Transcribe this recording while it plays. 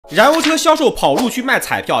燃油车销售跑路去卖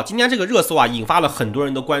彩票，今天这个热搜啊，引发了很多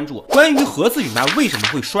人的关注。关于合资品牌为什么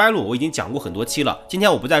会衰落，我已经讲过很多期了，今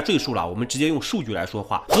天我不再赘述了，我们直接用数据来说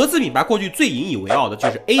话。合资品牌过去最引以为傲的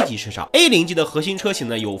就是 A 级市场 ，A0 级的核心车型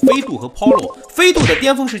呢有飞度和 Polo， 飞度的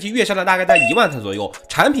巅峰时期月销量大概在1万台左右，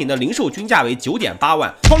产品的零售均价为 9.8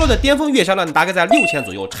万 ，Polo 的巅峰月销量大概在6000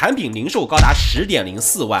左右，产品零售高达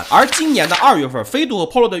 10.04万。而今年的2月份，飞度和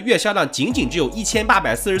Polo 的月销量仅仅只有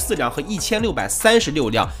1844辆和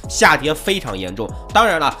1636辆。下跌非常严重，当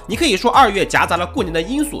然了，你可以说2月夹杂了过年的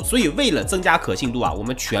因素，所以为了增加可信度啊，我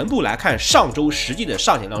们全部来看上周实际的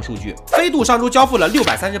上险量数据。飞度上周交付了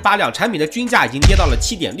638辆，产品的均价已经跌到了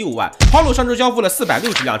 7.6万 ；Polo 上周交付了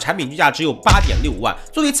460辆，产品均价只有 8.6万。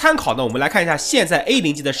作为参考呢，我们来看一下现在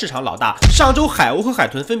A0 级的市场老大，上周海鸥和海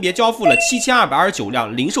豚分别交付了7229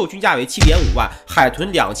辆，零售均价为 7.5万；海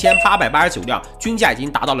豚2889辆，均价已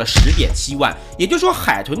经达到了 10.7万。也就是说，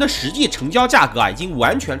海豚的实际成交价格啊，已经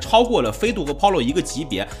完全超过了飞度和 Polo 一个级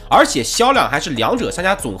别，而且销量还是两者相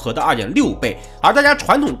加总和的 2.6倍。而大家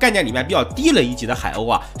传统概念里面比较低了一级的海鸥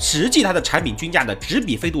啊，实际它的产品均价呢只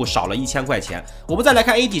比飞度少了1000块钱。我们再来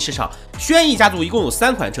看 A 级市场，轩逸家族一共有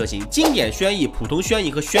3款车型，经典轩逸、普通轩逸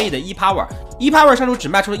和轩逸的 ePower。ePower 上周只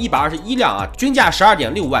卖出了121辆啊，均价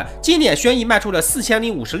 12.6万。经典轩逸卖出了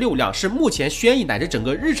4056辆，是目前轩逸乃至整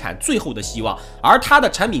个日产最后的希望。而它的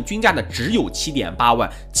产品均价呢只有 7.8万，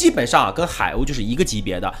基本上啊跟海鸥就是一个级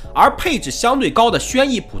别的。而配置相对高的轩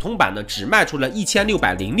逸普通版呢，只卖出了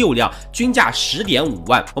1606辆，均价 10.5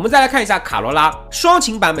万。我们再来看一下卡罗拉，双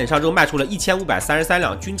擎版本上周卖出了1533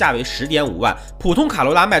辆，均价为 10.5万。普通卡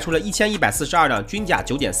罗拉卖出了1142辆，均价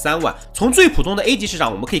 9.3万。从最普通的 A 级市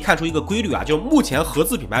场，我们可以看出一个规律啊，就是目前合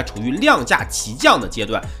资品牌处于量价齐降的阶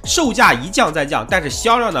段，售价一降再降，但是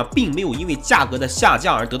销量呢并没有因为价格的下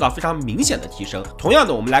降而得到非常明显的提升。同样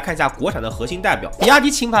的，我们来看一下国产的核心代表，比亚迪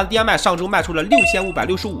秦 Plus DM-i 上周卖出了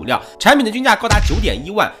6565辆，产品的均价高达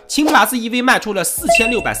 9.1万；秦 Plus EV 卖出了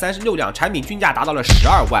4636辆，产品均价达到了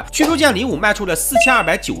12万；驱逐舰05卖出了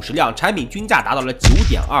4290辆，产品均价达到了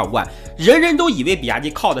 9.2万。人人都以为比亚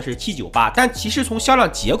迪靠的是798，但其实从销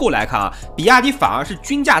量结构来看啊，比亚迪反而是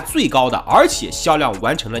均价最高的，而且销量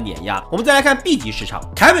完成了碾压。我们再来看 B 级市场，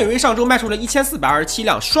凯美瑞上周卖出了1427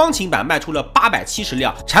辆，双擎版卖出了870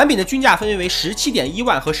辆，产品的均价分别为 17.1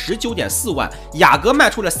万和 19.4万；雅阁卖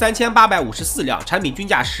出了3854辆，产品均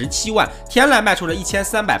价17万；天籁卖出了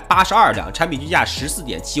1382辆，产品均价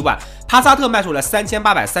14.7万；帕萨特卖出了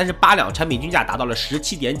3838辆，产品均价达到了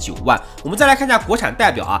17.9万。我们再来看一下国产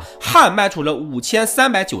代表啊，汉卖出了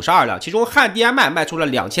5392辆，其中汉 DM-i 卖出了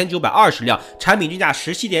2920辆，产品均价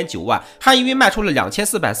17.9万；汉 EV 卖出了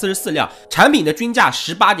2444辆，产品的均价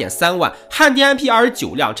18.3万；汉 DMP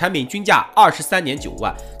 29辆，产品均价23.9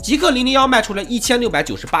万；极氪001卖出了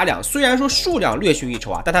1698辆，虽然说数量略逊一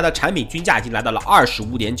筹啊，但它的产品均价已经来到了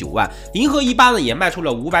25.9万；银河18呢也卖出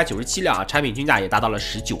了597辆啊，产品均价也达到了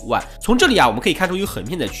19万。从这里啊，我们可以看出一个很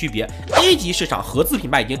明显的区别 ，A 级市场合资品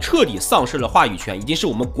牌已经彻底丧失了话语权，已经是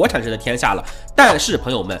我们国产车的天下了。但是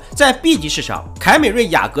朋友们，在 B 级市场，凯美瑞、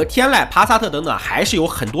雅阁、天籁、帕萨特等等还是有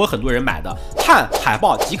很多人买的。汉、海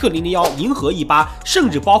豹、极氪001、银河18，甚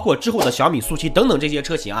至包括之后的小米速7等等这些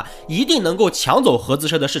车型啊，一定能够抢走合资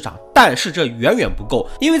车的市场。但是这远远不够，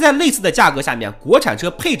因为在类似的价格下面，国产车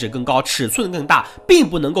配置更高，尺寸更大，并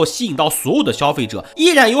不能够吸引到所有的消费者。依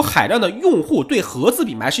然有海量的用户对合资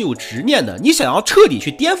品牌是有执念的。你想要彻底去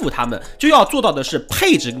颠覆他们，就要做到的是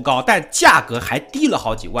配置更高，但价格还低了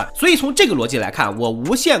好几万。所以从这个逻辑来看，我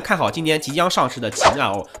无限看好今年即将上市的秦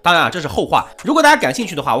2.0。当然啊，这是后话。如果大家感兴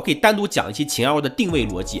趣的话，我可以单独讲一期秦2.0的定位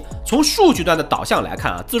逻辑。从数据端的导向来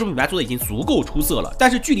看啊，自主品牌做的已经足够出色了，但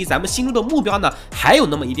是距离咱们心中的目标呢，还有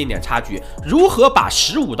那么一点点差距。如何把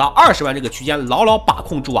15到20万这个区间牢牢把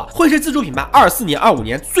控住啊，会是自主品牌24年、25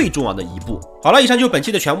年最重要的一步。好了，以上就是本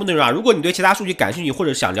期的全部内容啊。如果你对其他数据感兴趣，或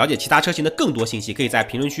者想了解其他车型的更多信息，可以在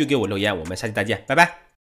评论区给我留言。我们下期再见，拜拜。